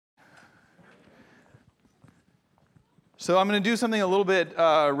So I'm going to do something a little bit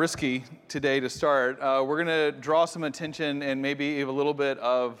risky today to start. We're going to draw some attention and maybe a little bit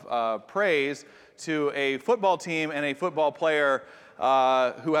of praise to a football team and a football player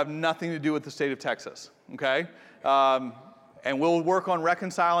who have nothing to do with the state of Texas, okay? And we'll work on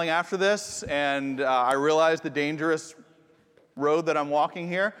reconciling after this, and I realize the dangerous road that I'm walking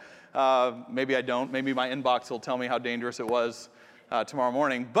here. Maybe I don't. Maybe my inbox will tell me how dangerous it was tomorrow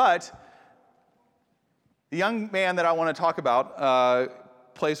morning. But the young man that I want to talk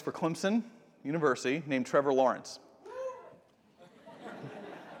about plays for Clemson University, named Trevor Lawrence.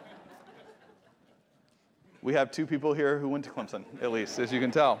 We have two people here who went to Clemson, at least, as you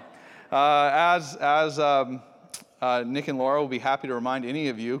can tell. Nick and Laura will be happy to remind any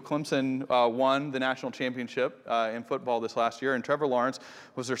of you, Clemson won the national championship in football this last year, and Trevor Lawrence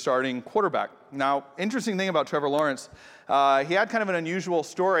was their starting quarterback. Now, interesting thing about Trevor Lawrence, he had kind of an unusual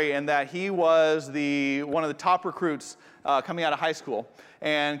story in that he was one of the top recruits coming out of high school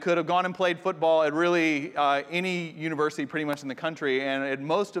and could have gone and played football at really any university pretty much in the country, and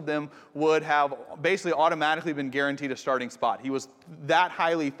most of them would have basically automatically been guaranteed a starting spot. He was that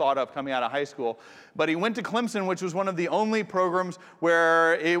highly thought of coming out of high school. But he went to Clemson, which was one of the only programs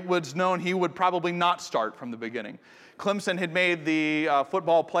where it was known he would probably not start from the beginning. Clemson had made the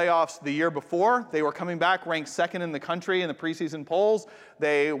football playoffs the year before. They were coming back ranked second in the country in the preseason polls.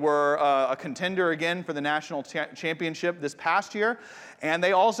 They were a contender again for the national championship this past year. And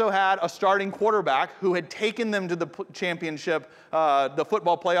they also had a starting quarterback who had taken them to the championship, the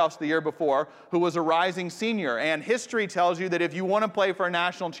football playoffs the year before, who was a rising senior. And history tells you that if you want to play for a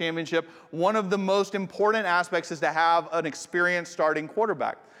national championship, one of the most important aspects is to have an experienced starting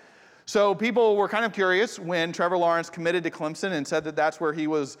quarterback. So people were kind of curious when Trevor Lawrence committed to Clemson and said that that's where he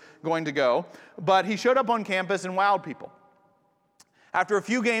was going to go. But he showed up on campus and wowed people. After a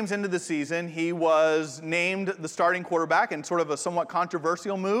few games into the season, he was named the starting quarterback in sort of a somewhat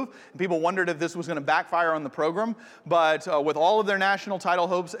controversial move. People wondered if this was going to backfire on the program. But with all of their national title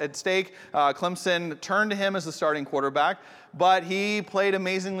hopes at stake, Clemson turned to him as the starting quarterback. But he played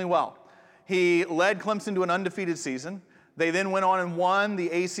amazingly well. He led Clemson to an undefeated season. They then went on and won the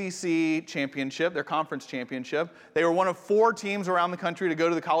ACC championship, their conference championship. They were one of 4 teams around the country to go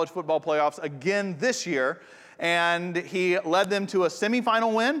to the college football playoffs again this year. And he led them to a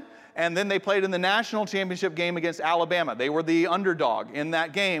semifinal win, and then they played in the national championship game against Alabama. They were the underdog in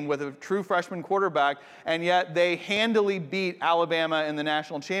that game with a true freshman quarterback, and yet they handily beat Alabama in the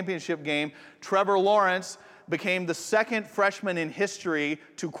national championship game. Trevor Lawrence became the second freshman in history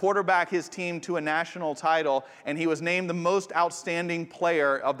to quarterback his team to a national title, and he was named the most outstanding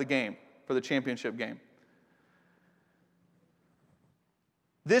player of the game for the championship game.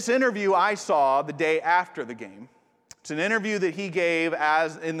 This interview I saw the day after the game. It's an interview that he gave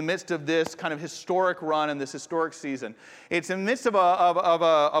as in the midst of this kind of historic run and this historic season. It's in the midst of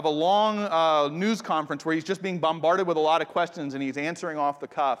a long news conference where he's just being bombarded with a lot of questions and he's answering off the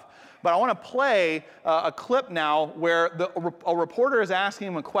cuff. But I want to play a clip now where a reporter is asking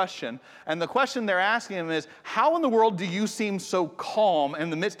him a question, and the question they're asking him is, how in the world do you seem so calm in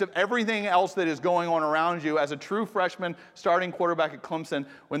the midst of everything else that is going on around you as a true freshman starting quarterback at Clemson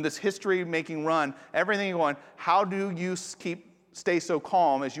when this history-making run, everything going, how do you stay so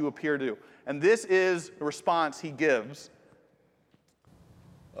calm as you appear to? And this is the response he gives.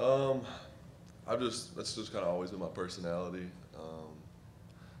 That's just kind of always been my personality.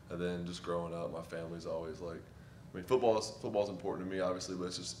 And then just growing up, my family's always like, football's important to me, obviously, but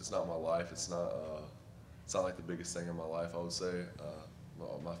it's not my life. It's not like the biggest thing in my life, I would say.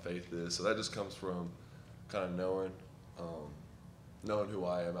 My faith is. So that just comes from kind of knowing who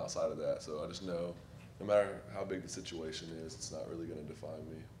I am outside of that. So I just know no matter how big the situation is, it's not really going to define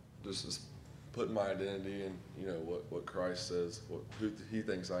me. Just putting my identity in, what Christ says, who he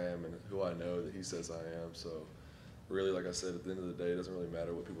thinks I am and who I know that he says I am. So really, like I said, at the end of the day, it doesn't really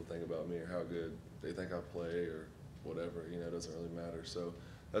matter what people think about me or how good they think I play or whatever, it doesn't really matter. So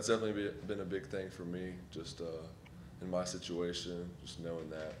that's definitely been a big thing for me, just in my situation, just knowing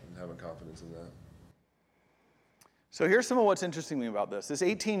that and having confidence in that. So here's some of what's interesting to me about this. This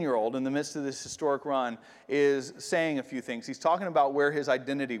 18-year-old in the midst of this historic run is saying a few things. He's talking about where his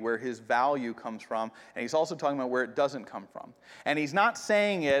identity, where his value comes from, and he's also talking about where it doesn't come from. And he's not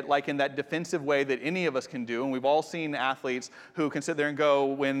saying it like in that defensive way that any of us can do, and we've all seen athletes who can sit there and go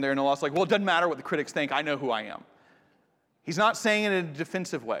when they're in a loss like, well, it doesn't matter what the critics think, I know who I am. He's not saying it in a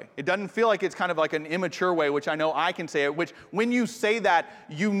defensive way. It doesn't feel like it's kind of like an immature way, which I know I can say it, which when you say that,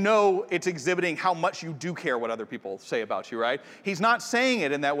 it's exhibiting how much you do care what other people say about you, right? He's not saying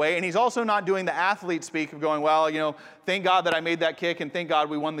it in that way, and he's also not doing the athlete speak of going, well, thank God that I made that kick, and thank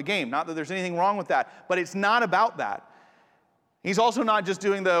God we won the game. Not that there's anything wrong with that, but it's not about that. He's also not just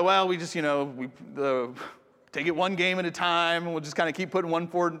doing take it one game at a time, and we'll just kind of keep putting one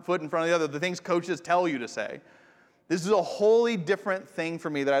foot in front of the other, the things coaches tell you to say. This is a wholly different thing for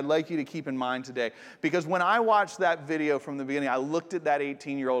me that I'd like you to keep in mind today. Because when I watched that video from the beginning, I looked at that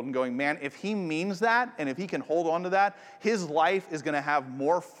 18-year-old and going, man, if he means that, and if he can hold on to that, his life is going to have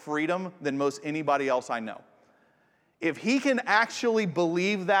more freedom than most anybody else I know. If he can actually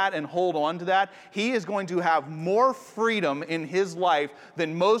believe that and hold on to that, he is going to have more freedom in his life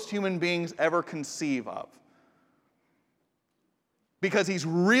than most human beings ever conceive of. Because he's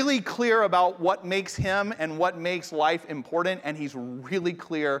really clear about what makes him and what makes life important, and he's really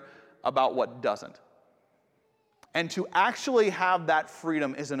clear about what doesn't. And to actually have that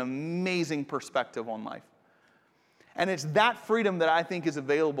freedom is an amazing perspective on life. And it's that freedom that I think is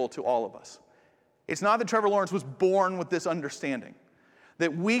available to all of us. It's not that Trevor Lawrence was born with this understanding.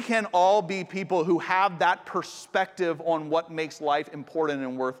 That we can all be people who have that perspective on what makes life important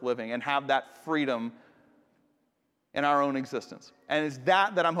and worth living, and have that freedom in our own existence. And it's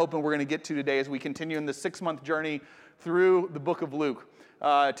that I'm hoping we're going to get to today as we continue in this 6-month journey through the book of Luke.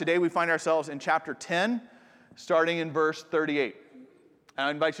 Today we find ourselves in chapter 10, starting in verse 38. And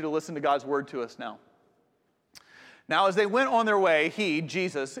I invite you to listen to God's word to us now. Now as they went on their way, he,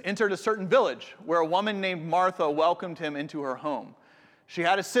 Jesus, entered a certain village where a woman named Martha welcomed him into her home. She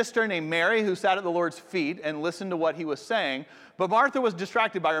had a sister named Mary who sat at the Lord's feet and listened to what he was saying. But Martha was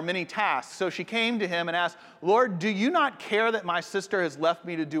distracted by her many tasks, so she came to him and asked, Lord, do you not care that my sister has left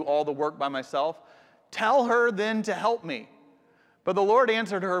me to do all the work by myself? Tell her then to help me. But the Lord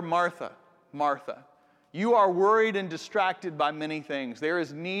answered her, Martha, Martha, you are worried and distracted by many things. There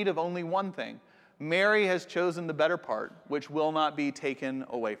is need of only one thing. Mary has chosen the better part, which will not be taken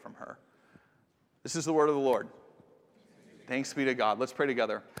away from her. This is the word of the Lord. Thanks be to God. Let's pray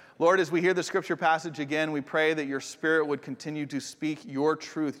together. Lord, as we hear the scripture passage again, we pray that your Spirit would continue to speak your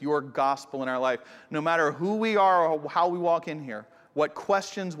truth, your gospel in our life. No matter who we are or how we walk in here, what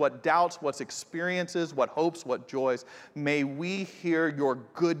questions, what doubts, what experiences, what hopes, what joys, may we hear your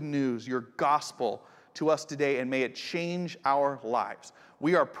good news, your gospel to us today, and may it change our lives.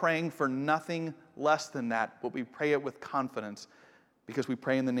 We are praying for nothing less than that, but we pray it with confidence because we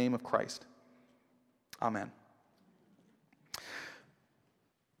pray in the name of Christ. Amen.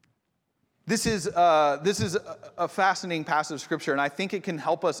 This is a fascinating passage of Scripture, and I think it can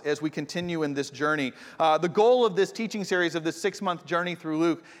help us as we continue in this journey. The goal of this teaching series, of this 6-month journey through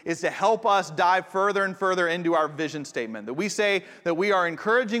Luke, is to help us dive further and further into our vision statement. That we say that we are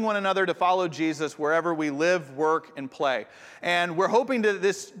encouraging one another to follow Jesus wherever we live, work, and play. And we're hoping that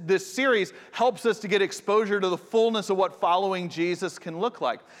this series helps us to get exposure to the fullness of what following Jesus can look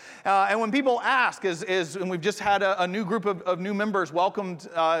like. And when people ask, and we've just had a new group of new members welcomed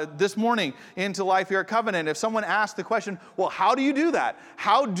this morning into Life here at Covenant. If someone asks the question, well, how do you do that?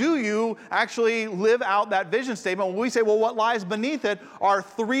 How do you actually live out that vision statement? Well, we say, well, what lies beneath it are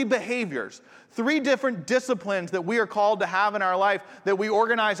 3 behaviors. 3 different disciplines that we are called to have in our life, that we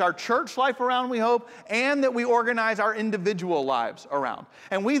organize our church life around, we hope, and that we organize our individual lives around.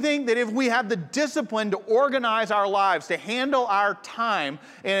 And we think that if we have the discipline to organize our lives, to handle our time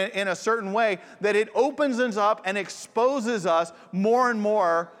in a certain way, that it opens us up and exposes us more and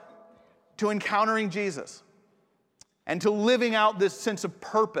more to encountering Jesus and to living out this sense of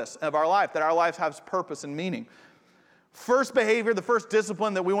purpose of our life, that our life has purpose and meaning. First behavior, the first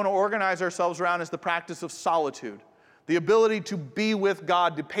discipline that we want to organize ourselves around is the practice of solitude. The ability to be with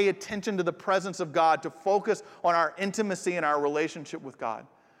God, to pay attention to the presence of God, to focus on our intimacy and our relationship with God.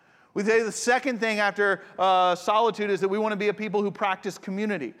 We say the second thing after solitude is that we want to be a people who practice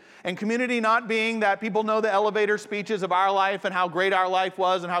community. And community not being that people know the elevator speeches of our life and how great our life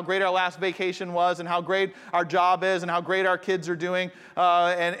was and how great our last vacation was and how great our job is and how great our kids are doing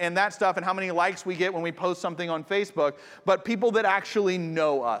and that stuff and how many likes we get when we post something on Facebook. But people that actually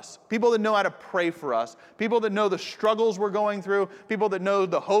know us. People that know how to pray for us. People that know the struggles we're going through. People that know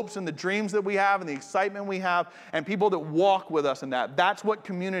the hopes and the dreams that we have and the excitement we have. And people that walk with us in that. That's what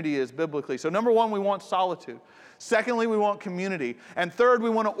community is biblically. So number one, we want solitude. Secondly, we want community. And third, we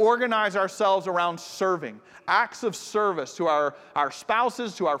want to organize ourselves around serving. Acts of service to our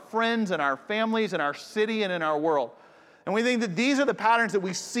spouses, to our friends and our families and our city and in our world. And we think that these are the patterns that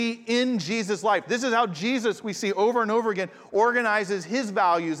we see in Jesus' life. This is how Jesus, we see over and over again, organizes his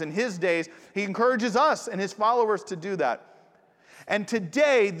values and his days. He encourages us and his followers to do that. And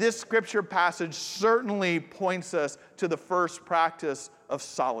today, this scripture passage certainly points us to the first practice of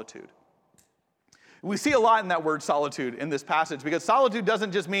solitude. We see a lot in that word solitude in this passage, because solitude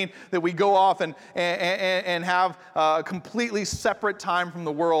doesn't just mean that we go off and have a completely separate time from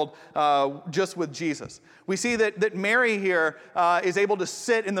the world just with Jesus. We see that Mary here is able to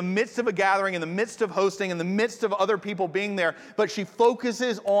sit in the midst of a gathering, in the midst of hosting, in the midst of other people being there, but she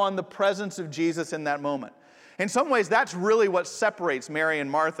focuses on the presence of Jesus in that moment. In some ways, that's really what separates Mary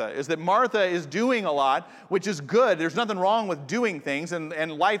and Martha, is that Martha is doing a lot, which is good. There's nothing wrong with doing things,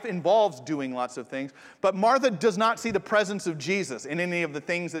 and life involves doing lots of things. But Martha does not see the presence of Jesus in any of the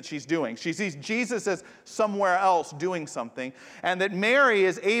things that she's doing. She sees Jesus as somewhere else doing something, and that Mary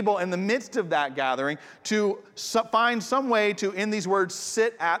is able, in the midst of that gathering, to find some way to, in these words,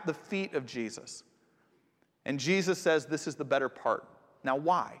 sit at the feet of Jesus. And Jesus says this is the better part. Now,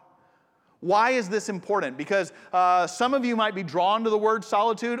 why? Why is this important? Because some of you might be drawn to the word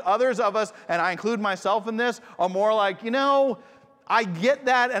solitude. Others of us, and I include myself in this, are more like, I get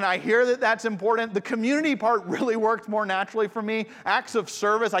that and I hear that that's important. The community part really worked more naturally for me. Acts of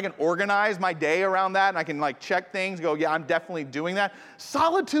service, I can organize my day around that, and I can check things, go, yeah, I'm definitely doing that.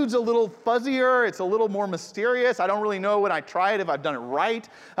 Solitude's a little fuzzier. It's a little more mysterious. I don't really know when I try it if I've done it right.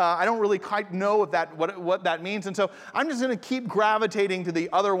 I don't really quite know if what that means. And so I'm just going to keep gravitating to the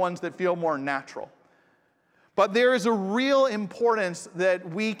other ones that feel more natural. But there is a real importance that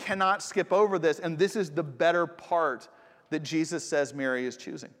we cannot skip over this, and this is the better part that Jesus says Mary is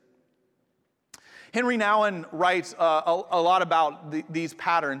choosing. Henry Nouwen writes a lot about these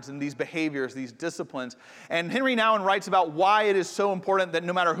patterns and these behaviors, these disciplines. And Henry Nouwen writes about why it is so important that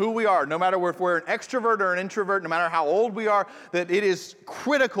no matter who we are, no matter if we're an extrovert or an introvert, no matter how old we are, that it is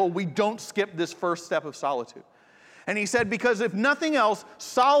critical we don't skip this first step of solitude. And he said, because if nothing else,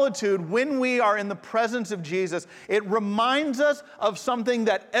 solitude, when we are in the presence of Jesus, it reminds us of something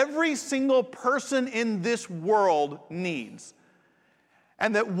that every single person in this world needs.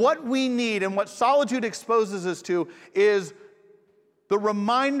 And that what we need and what solitude exposes us to is the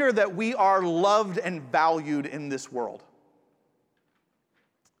reminder that we are loved and valued in this world.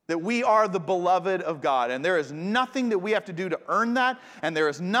 That we are the beloved of God, and there is nothing that we have to do to earn that, and there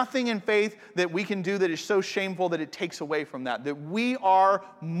is nothing in faith that we can do that is so shameful that it takes away from that. That we are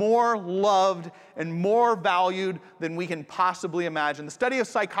more loved and more valued than we can possibly imagine. The study of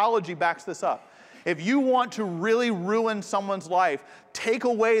psychology backs this up. If you want to really ruin someone's life, take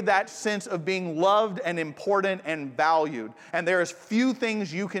away that sense of being loved and important and valued. And there is few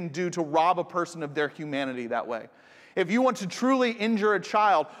things you can do to rob a person of their humanity that way. If you want to truly injure a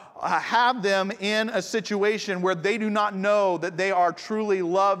child, have them in a situation where they do not know that they are truly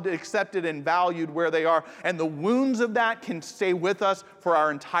loved, accepted, and valued where they are. And the wounds of that can stay with us for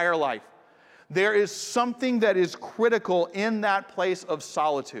our entire life. There is something that is critical in that place of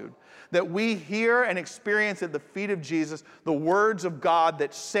solitude, that we hear and experience at the feet of Jesus the words of God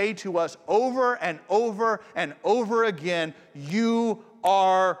that say to us over and over and over again, you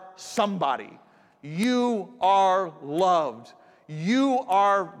are somebody. You are loved. You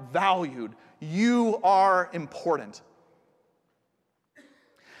are valued. You are important.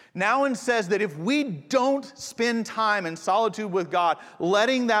 Nouwen says that if we don't spend time in solitude with God,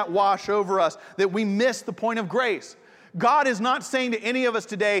 letting that wash over us, that we miss the point of grace. God is not saying to any of us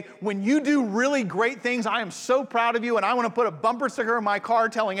today, when you do really great things, I am so proud of you, and I want to put a bumper sticker in my car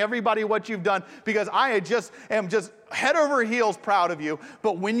telling everybody what you've done, because I am just head over heels proud of you.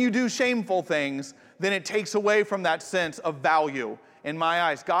 But when you do shameful things, then it takes away from that sense of value in my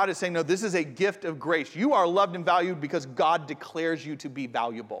eyes. God is saying, no, this is a gift of grace. You are loved and valued because God declares you to be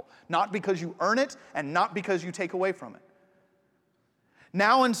valuable, not because you earn it and not because you take away from it.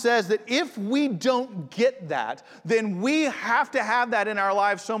 Nouwen says that if we don't get that, then we have to have that in our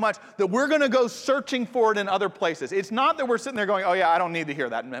lives so much that we're going to go searching for it in other places. It's not that we're sitting there going, oh yeah, I don't need to hear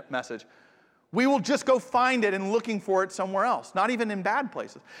that message. We will just go find it and looking for it somewhere else, not even in bad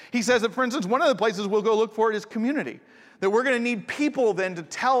places. He says that, for instance, one of the places we'll go look for it is community. That we're going to need people then to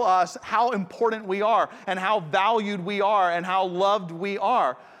tell us how important we are and how valued we are and how loved we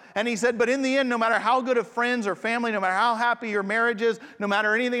are. And he said, but in the end, no matter how good of friends or family, no matter how happy your marriage is, no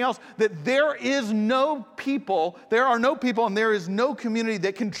matter anything else, that there are no people and there is no community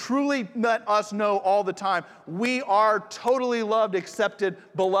that can truly let us know all the time we are totally loved, accepted,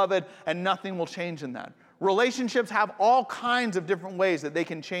 beloved, and nothing will change in that. Relationships have all kinds of different ways that they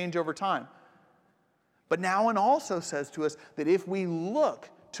can change over time. But Nouwen also says to us that if we look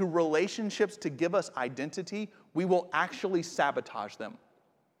to relationships to give us identity, we will actually sabotage them.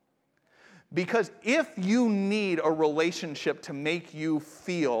 Because if you need a relationship to make you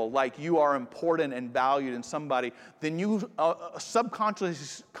feel like you are important and valued in somebody, then you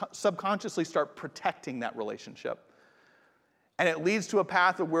subconsciously start protecting that relationship. And it leads to a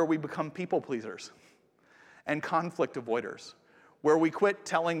path of where we become people pleasers. and conflict avoiders, where we quit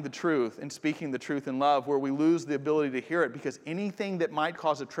telling the truth and speaking the truth in love, where we lose the ability to hear it because anything that might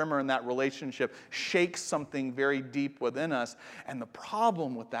cause a tremor in that relationship shakes something very deep within us. And the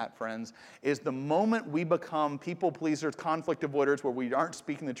problem with that, friends, is the moment we become people pleasers, conflict avoiders, where we aren't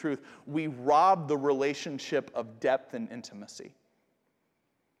speaking the truth, we rob the relationship of depth and intimacy.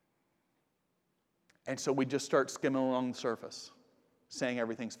 And so we just start skimming along the surface, saying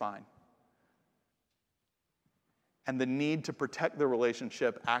everything's fine. And the need to protect the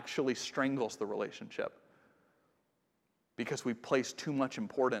relationship actually strangles the relationship because we place too much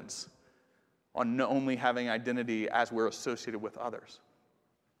importance on only having identity as we're associated with others.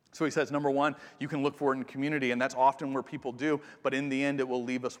 So he says, number one, you can look for it in community, and that's often where people do, but in the end, it will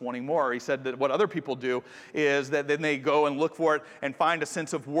leave us wanting more. He said that what other people do is that then they go and look for it and find a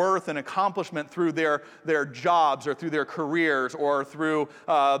sense of worth and accomplishment through their jobs or through their careers or through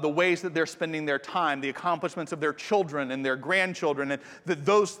the ways that they're spending their time, the accomplishments of their children and their grandchildren, and that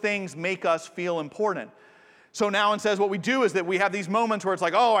those things make us feel important. So now it says what we do is that we have these moments where it's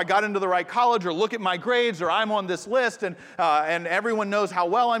like, oh, I got into the right college, or look at my grades, or I'm on this list, and everyone knows how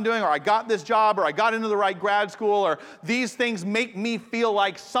well I'm doing, or I got this job, or I got into the right grad school, or these things make me feel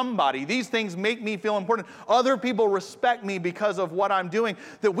like somebody. These things make me feel important. Other people respect me because of what I'm doing.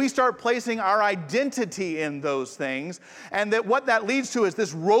 That we start placing our identity in those things, and that what that leads to is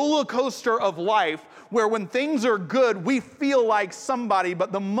this roller coaster of life where when things are good, we feel like somebody,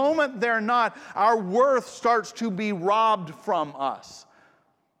 but the moment they're not, our worth starts to be robbed from us.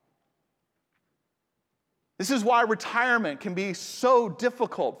 This is why retirement can be so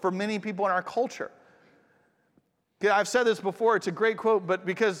difficult for many people in our culture. I've said this before, it's a great quote, but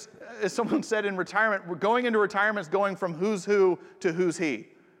because, as someone said in retirement, going into retirement is going from who's who to who's he,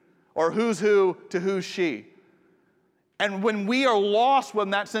 or who's who to who's she. And when we are lost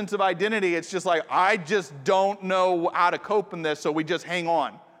with that sense of identity, it's just like, I just don't know how to cope in this, so we just hang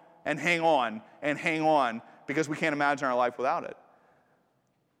on and hang on and hang on because we can't imagine our life without it.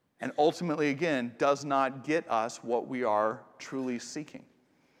 And ultimately, again, does not get us what we are truly seeking.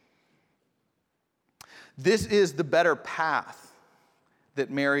 This is the better path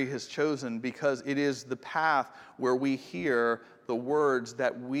that Mary has chosen because it is the path where we hear the words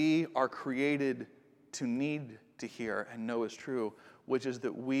that we are created to need to hear and know is true, which is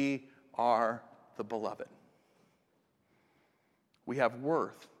that we are the beloved. We have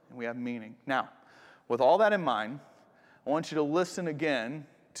worth and we have meaning. Now, with all that in mind, I want you to listen again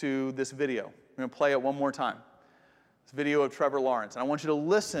to this video. I'm going to play it one more time. This video of Trevor Lawrence. And I want you to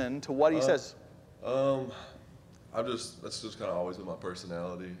listen to what he says. That's just kind of always been my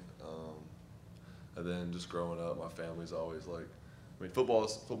personality. And then just growing up, my family's always like, I mean,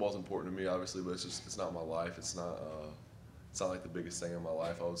 football's important to me, obviously, but it's not my life. It's not like the biggest thing in my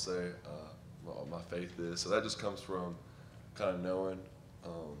life, I would say. My faith is. So that just comes from kind of knowing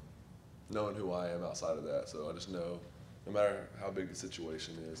who I am outside of that. So I just know, no matter how big the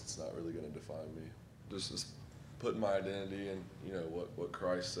situation is, it's not really going to define me. Just putting my identity in, what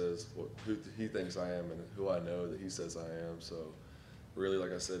Christ says, who He thinks I am, and who I know that He says I am. So really,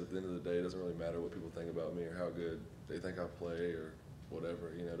 like I said, at the end of the day, it doesn't really matter what people think about me or how good they think I play or whatever,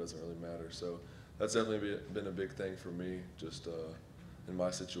 it doesn't really matter. So that's definitely been a big thing for me, just in my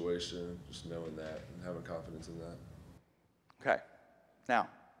situation, just knowing that and having confidence in that. Okay. Now,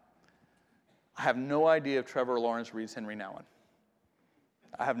 I have no idea if Trevor Lawrence reads Henry Nouwen.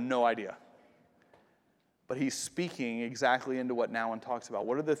 I have no idea. But he's speaking exactly into what Nouwen talks about.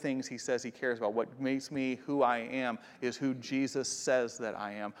 What are the things he says he cares about? What makes me who I am is who Jesus says that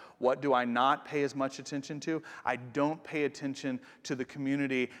I am. What do I not pay as much attention to? I don't pay attention to the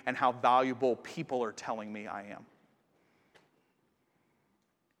community and how valuable people are telling me I am.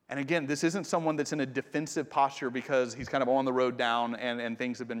 And again, this isn't someone that's in a defensive posture because he's kind of on the road down and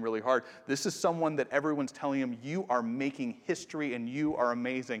things have been really hard. This is someone that everyone's telling him, you are making history and you are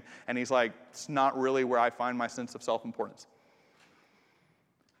amazing. And he's like, it's not really where I find my sense of self-importance.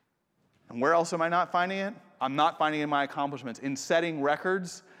 And where else am I not finding it? I'm not finding it in my accomplishments. In setting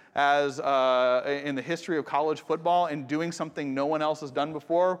records as in the history of college football and doing something no one else has done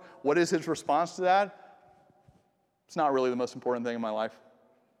before, what is his response to that? It's not really the most important thing in my life.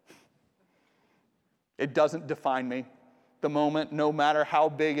 It doesn't define me. The moment, no matter how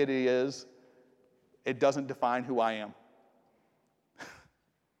big it is, it doesn't define who I am.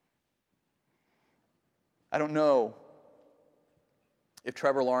 I don't know if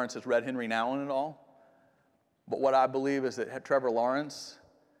Trevor Lawrence has read Henry Nouwen at all, but what I believe is that Trevor Lawrence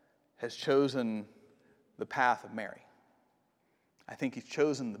has chosen the path of Mary. I think he's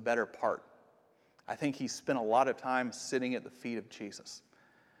chosen the better part. I think he's spent a lot of time sitting at the feet of Jesus.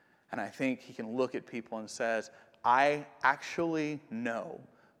 And I think he can look at people and says, I actually know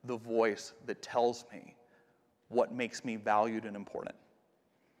the voice that tells me what makes me valued and important.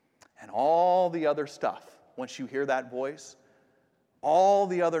 And all the other stuff, once you hear that voice, all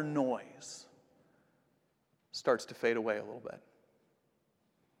the other noise starts to fade away a little bit.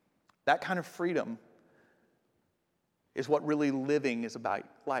 That kind of freedom is what really living is about,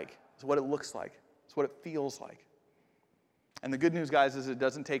 it's what it looks like, it's what it feels like. And the good news, guys, is it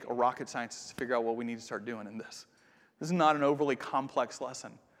doesn't take a rocket scientist to figure out what we need to start doing in this. This is not an overly complex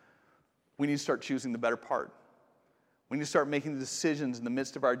lesson. We need to start choosing the better part. We need to start making the decisions in the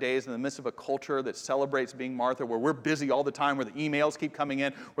midst of our days, in the midst of a culture that celebrates being Martha, where we're busy all the time, where the emails keep coming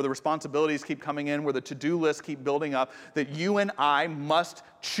in, where the responsibilities keep coming in, where the to-do lists keep building up, that you and I must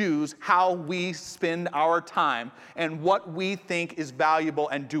choose how we spend our time and what we think is valuable.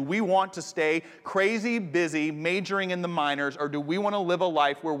 And do we want to stay crazy busy, majoring in the minors, or do we want to live a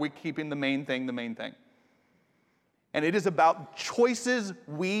life where we're keeping the main thing the main thing? And it is about choices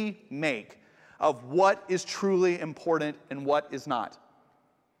we make of what is truly important and what is not.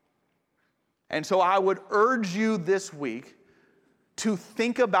 And so I would urge you this week to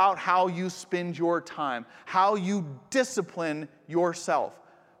think about how you spend your time, how you discipline yourself,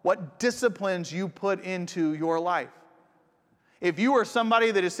 what disciplines you put into your life. If you are somebody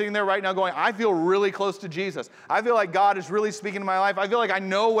that is sitting there right now going, I feel really close to Jesus. I feel like God is really speaking to my life. I feel like I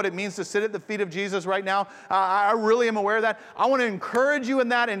know what it means to sit at the feet of Jesus right now. I really am aware of that. I want to encourage you in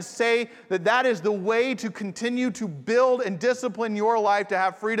that and say that that is the way to continue to build and discipline your life to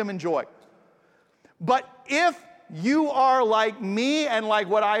have freedom and joy. But if you are like me and like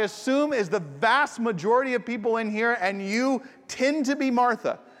what I assume is the vast majority of people in here, and you tend to be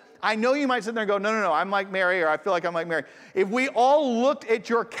Martha, I know you might sit there and go, no, I'm like Mary, or I feel like I'm like Mary. If we all looked at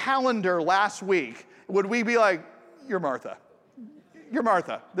your calendar last week, would we be like, you're Martha. You're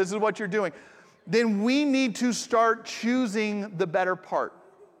Martha. This is what you're doing. Then we need to start choosing the better part.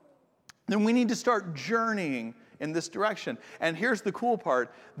 Then we need to start journeying in this direction. And here's the cool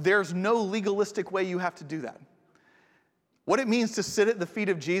part. There's no legalistic way you have to do that. What it means to sit at the feet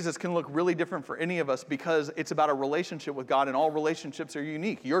of Jesus can look really different for any of us because it's about a relationship with God, and all relationships are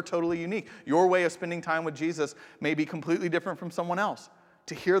unique. You're totally unique. Your way of spending time with Jesus may be completely different from someone else.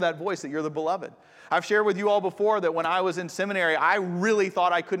 To hear that voice that you're the beloved. I've shared with you all before that when I was in seminary, I really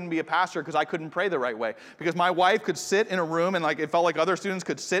thought I couldn't be a pastor because I couldn't pray the right way. Because my wife could sit in a room, and it felt like other students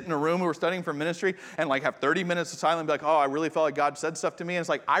could sit in a room who were studying for ministry and have 30 minutes of silence and be like, oh, I really felt like God said stuff to me. And it's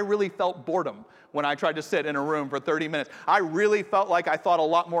like, I really felt boredom when I tried to sit in a room for 30 minutes. I really felt like I thought a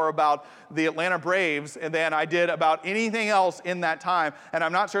lot more about the Atlanta Braves than I did about anything else in that time, and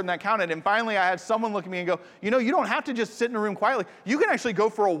I'm not certain that counted. And finally, I had someone look at me and go, you don't have to just sit in a room quietly. You can actually go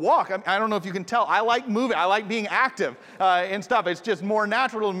for a walk. I don't know if you can tell. I like moving. I like being active and stuff. It's just more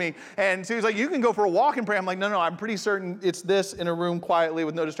natural to me. And so he's like, you can go for a walk and pray. I'm like, no, I'm pretty certain it's this in a room quietly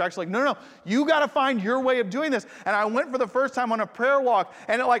with no distractions. Like, no, you got to find your way of doing this. And I went for the first time on a prayer walk,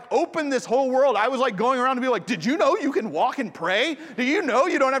 and it opened this whole world. I was going around to be like, did you know you can walk and pray? Do you know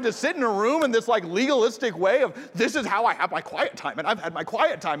you don't have to sit in a room in this legalistic way of this is how I have my quiet time, and I've had my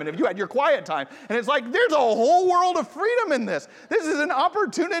quiet time, and if you had your quiet time. And it's like, there's a whole world of freedom in this. This is an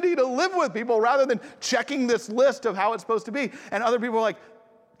opportunity to live with people rather than checking this list of how it's supposed to be. And other people are like,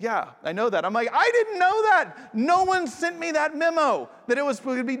 yeah, I know that. I'm like, I didn't know that. No one sent me that memo that it was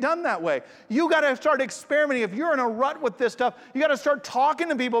going to be done that way. You got to start experimenting. If you're in a rut with this stuff, you got to start talking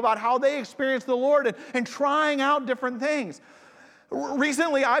to people about how they experience the Lord and trying out different things.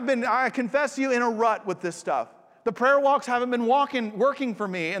 Recently, I confess to you, in a rut with this stuff. The prayer walks haven't been working for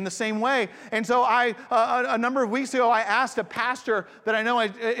me in the same way. And so a number of weeks ago, I asked a pastor that I know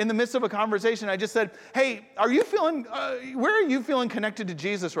in the midst of a conversation, I just said, hey, where are you feeling connected to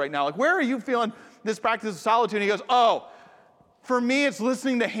Jesus right now? Where are you feeling this practice of solitude? And he goes, oh, for me, it's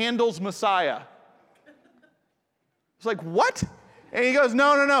listening to Handel's Messiah. It's like, what? And he goes,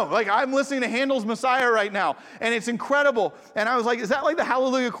 no. I'm listening to Handel's Messiah right now, and it's incredible. And I was like, is that the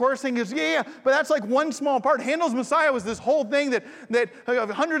Hallelujah chorus thing? He goes, yeah. But that's one small part. Handel's Messiah was this whole thing that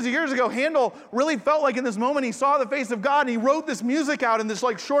hundreds of years ago, Handel really felt like in this moment he saw the face of God, and he wrote this music out in this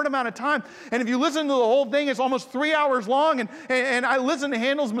short amount of time. And if you listen to the whole thing, it's almost 3 hours long. And I listened to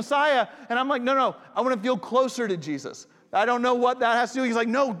Handel's Messiah, and I'm like, no, I want to feel closer to Jesus. I don't know what that has to do. He's like,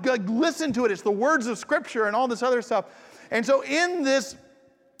 no, listen to it. It's the words of Scripture and all this other stuff. And so in this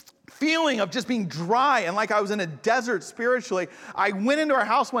feeling of just being dry and like I was in a desert spiritually, I went into our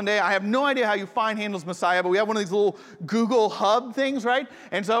house one day. I have no idea how you find Handel's Messiah, but we have one of these little Google hub things, right?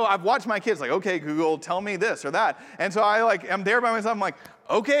 And so I've watched my kids okay, Google, tell me this or that. And so I'm there by myself. I'm like,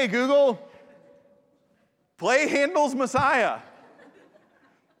 okay, Google, play Handel's Messiah.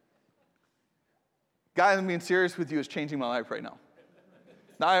 Guys, I'm being serious with you. It's changing my life right now.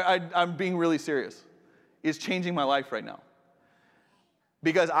 I'm being really serious. It's changing my life right now.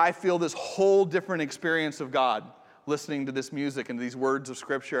 Because I feel this whole different experience of God listening to this music and these words of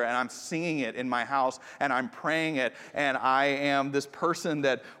Scripture, and I'm singing it in my house, and I'm praying it, and I am this person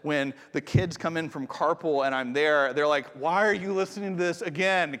that when the kids come in from carpool and I'm there, they're like, why are you listening to this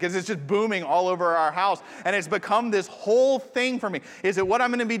again? Because it's just booming all over our house, and it's become this whole thing for me. Is it what I'm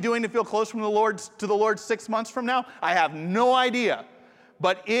going to be doing to feel close to the Lord 6 months from now? I have no idea.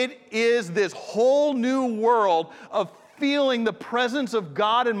 But it is this whole new world of feeling the presence of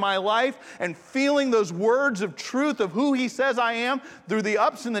God in my life and feeling those words of truth of who He says I am through the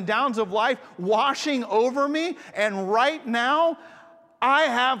ups and the downs of life washing over me. And right now, I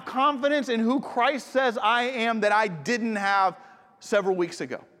have confidence in who Christ says I am that I didn't have several weeks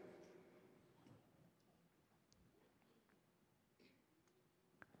ago.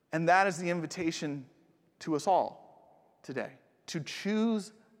 And that is the invitation to us all today, to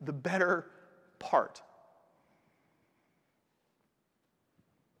choose the better part.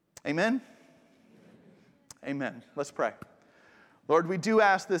 Amen? Amen. Let's pray. Lord, we do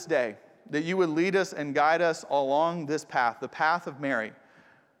ask this day that you would lead us and guide us along this path, the path of Mary,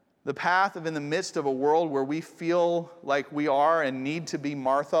 the path of in the midst of a world where we feel like we are and need to be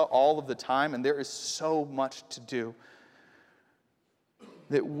Martha all of the time, and there is so much to do,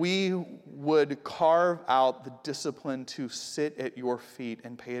 that we would carve out the discipline to sit at your feet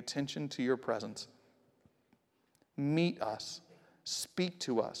and pay attention to your presence. Meet us. Speak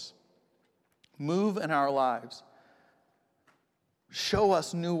to us. Move in our lives. Show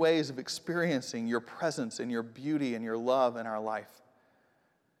us new ways of experiencing your presence and your beauty and your love in our life.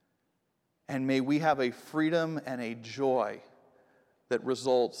 And may we have a freedom and a joy that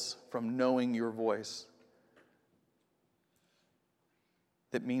results from knowing your voice.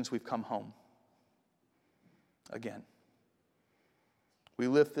 That means we've come home again. We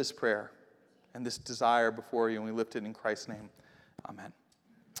lift this prayer and this desire before you, and we lift it in Christ's name. Amen.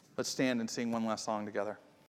 Let's stand and sing one last song together.